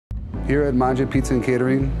Here at Manga Pizza and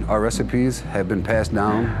Catering, our recipes have been passed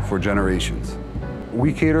down for generations.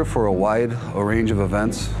 We cater for a wide range of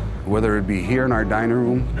events, whether it be here in our dining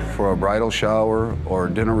room for a bridal shower or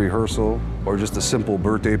dinner rehearsal, or just a simple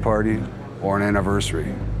birthday party or an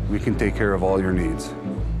anniversary. We can take care of all your needs.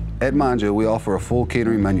 At Manga, we offer a full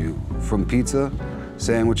catering menu, from pizza,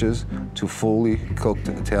 sandwiches, to fully cooked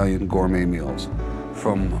Italian gourmet meals.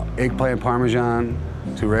 From eggplant parmesan,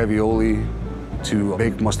 to ravioli, to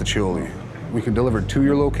baked mustaccioli. We can deliver to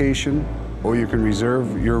your location, or you can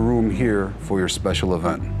reserve your room here for your special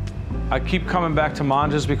event. I keep coming back to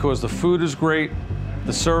Manga's because the food is great,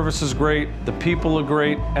 the service is great, the people are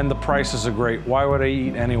great, and the prices are great. Why would I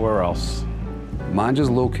eat anywhere else? Manga's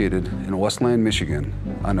located in Westland, Michigan,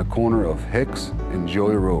 on the corner of Hicks and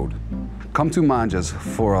Joy Road. Come to Manga's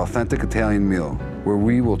for an authentic Italian meal, where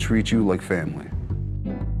we will treat you like family.